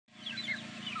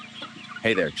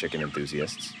Hey there, chicken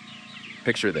enthusiasts.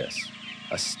 Picture this,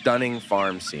 a stunning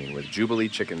farm scene with Jubilee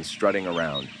chickens strutting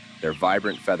around, their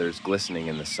vibrant feathers glistening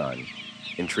in the sun.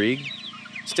 Intrigued?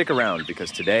 Stick around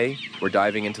because today we're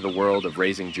diving into the world of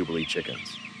raising Jubilee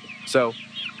chickens. So,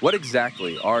 what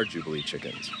exactly are Jubilee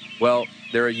chickens? Well,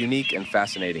 they're a unique and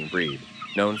fascinating breed,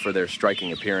 known for their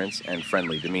striking appearance and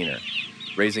friendly demeanor.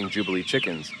 Raising Jubilee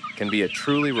chickens can be a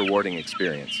truly rewarding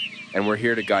experience, and we're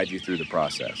here to guide you through the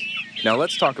process. Now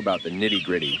let's talk about the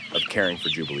nitty-gritty of caring for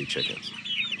Jubilee chickens.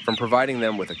 From providing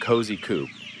them with a cozy coop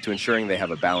to ensuring they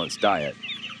have a balanced diet,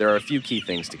 there are a few key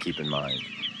things to keep in mind.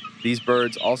 These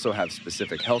birds also have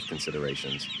specific health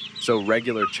considerations, so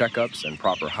regular checkups and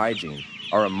proper hygiene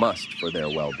are a must for their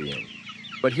well-being.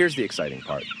 But here's the exciting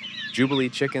part. Jubilee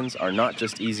chickens are not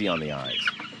just easy on the eyes.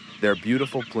 Their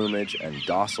beautiful plumage and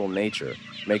docile nature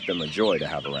make them a joy to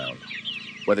have around.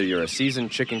 Whether you're a seasoned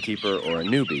chicken keeper or a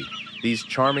newbie, these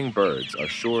charming birds are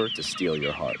sure to steal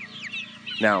your heart.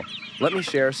 Now, let me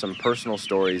share some personal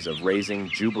stories of raising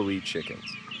Jubilee chickens.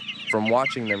 From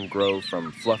watching them grow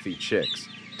from fluffy chicks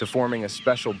to forming a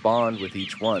special bond with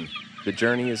each one, the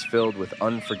journey is filled with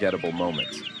unforgettable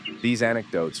moments. These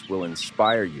anecdotes will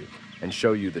inspire you and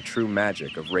show you the true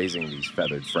magic of raising these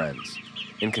feathered friends.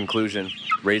 In conclusion,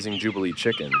 raising Jubilee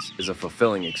chickens is a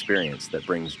fulfilling experience that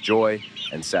brings joy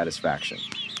and satisfaction.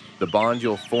 The bond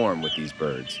you'll form with these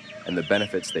birds and the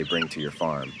benefits they bring to your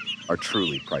farm are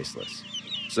truly priceless.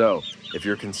 So, if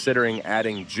you're considering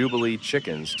adding Jubilee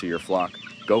chickens to your flock,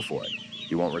 go for it.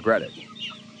 You won't regret it.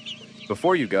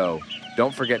 Before you go,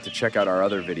 don't forget to check out our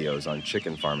other videos on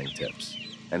chicken farming tips.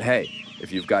 And hey,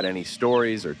 if you've got any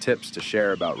stories or tips to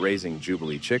share about raising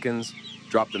Jubilee chickens,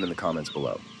 drop them in the comments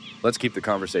below. Let's keep the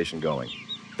conversation going.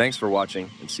 Thanks for watching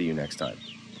and see you next time.